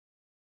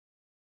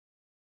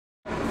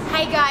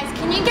guys,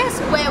 can you guess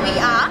where we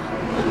are?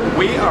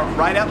 We are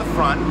right out the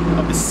front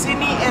of the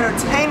Sydney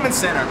Entertainment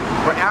Centre,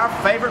 where our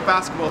favourite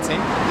basketball team,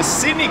 the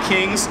Sydney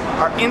Kings,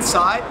 are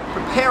inside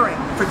preparing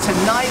for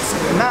tonight's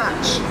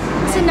match.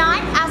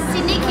 Tonight, our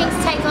Sydney Kings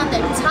take on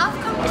the tough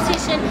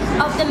competition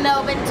of the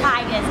Melbourne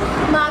Tigers.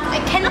 Mark,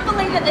 I cannot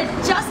believe that they're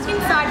just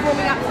inside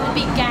warming up for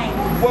the big game.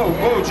 Whoa,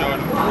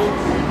 Jordan.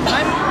 I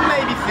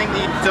maybe think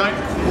that you don't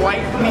quite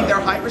meet their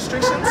height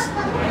restrictions.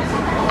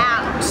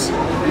 Ouch.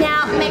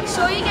 Now, make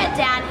sure you get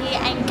down here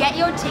and get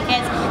your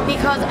tickets,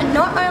 because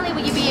not only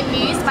will you be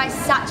amused by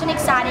such an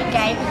exciting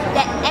game,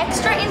 the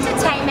extra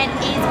entertainment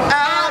is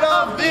out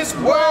of this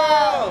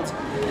world!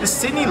 The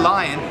Sydney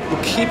Lion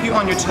will keep you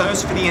on your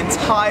toes for the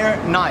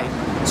entire night,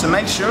 so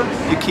make sure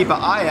you keep an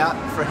eye out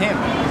for him.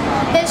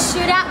 There's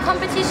shootout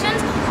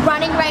competitions,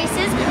 running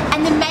races,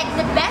 and the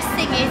best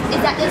thing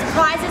is that there's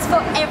prizes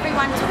for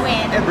everyone to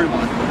win.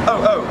 Everyone.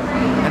 Oh,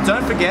 and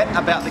don't forget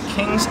about the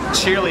Kings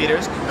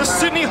cheerleaders, the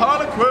Sydney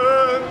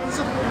Harlequins!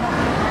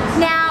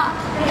 Now,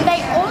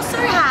 they also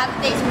have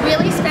these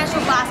really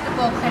special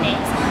basketball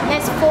clinics.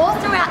 There's 4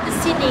 throughout the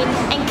Sydney,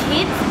 and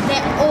kids,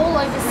 they're all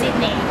over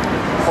Sydney.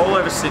 All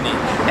over Sydney.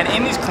 And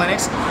in these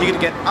clinics, you get to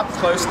get up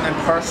close and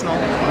personal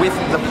with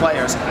the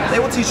players. They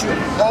will teach you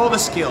all the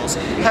skills: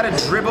 how to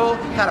dribble,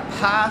 how to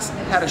pass,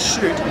 how to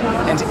shoot,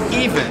 and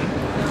even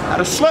how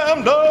to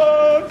slam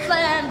dunk!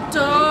 Slam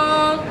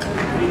dunk!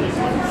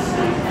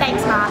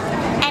 Thanks, Mark.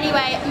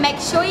 Anyway, make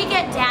sure you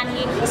get down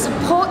here,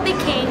 support the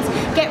Kings,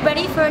 get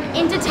ready for an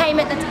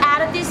entertainment that's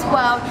out of this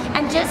world,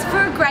 and just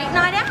for a great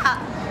night out.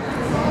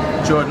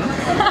 Jordan?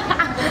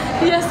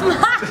 Yes,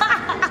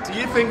 Mark. Do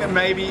you think that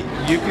maybe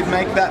you could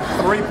make that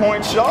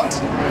 3-point shot?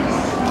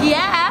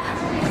 Yeah.